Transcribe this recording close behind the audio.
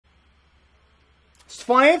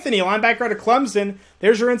Stephone Anthony, linebacker out of Clemson.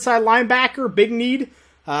 There's your inside linebacker, big need.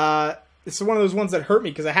 This is one of those ones that hurt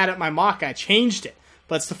me because I had it in my mock. I changed it.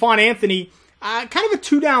 But Stephone Anthony, kind of a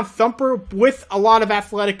two-down thumper with a lot of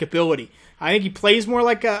athletic ability. I think he plays more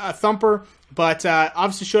like a thumper, but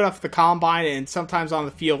obviously showed off the combine and sometimes on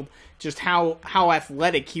the field just how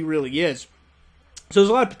athletic he really is. So there's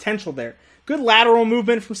a lot of potential there. Good lateral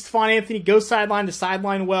movement from Stephone Anthony. Goes sideline to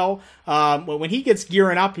sideline well. When he gets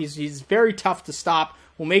gearing up, he's very tough to stop.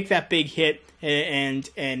 Will make that big hit and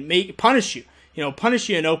punish you. Punish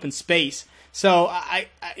you in open space. So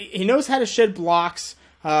he knows how to shed blocks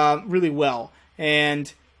really well.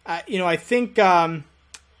 And I think when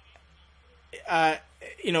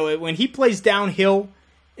he plays downhill,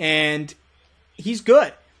 and he's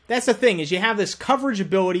good. That's the thing, is you have this coverage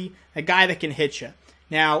ability, a guy that can hit you.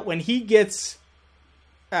 Now, when he gets,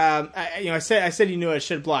 I said he knew how to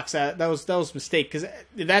shed blocks. That was a mistake, because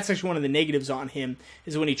that's actually one of the negatives on him,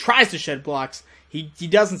 is when he tries to shed blocks, he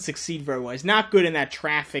doesn't succeed very well. He's not good in that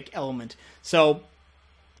traffic element. So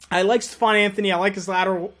I like Stephone Anthony. I like his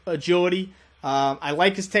lateral agility. I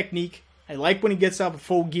like his technique. I like when he gets up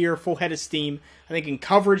full gear, full head of steam. I think in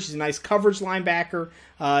coverage, he's a nice coverage linebacker.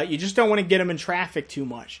 You just don't want to get him in traffic too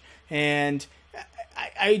much. And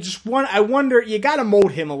I wonder, you got to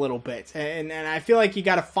mold him a little bit, and I feel like you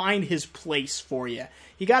got to find his place for you.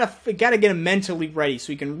 You got to get him mentally ready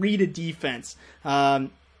so he can read a defense.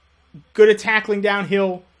 Good at tackling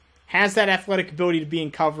downhill, has that athletic ability to be in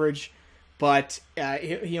coverage, but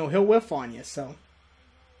he'll whiff on you. So.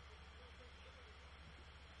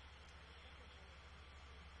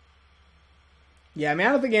 Yeah, I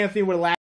don't think Anthony would have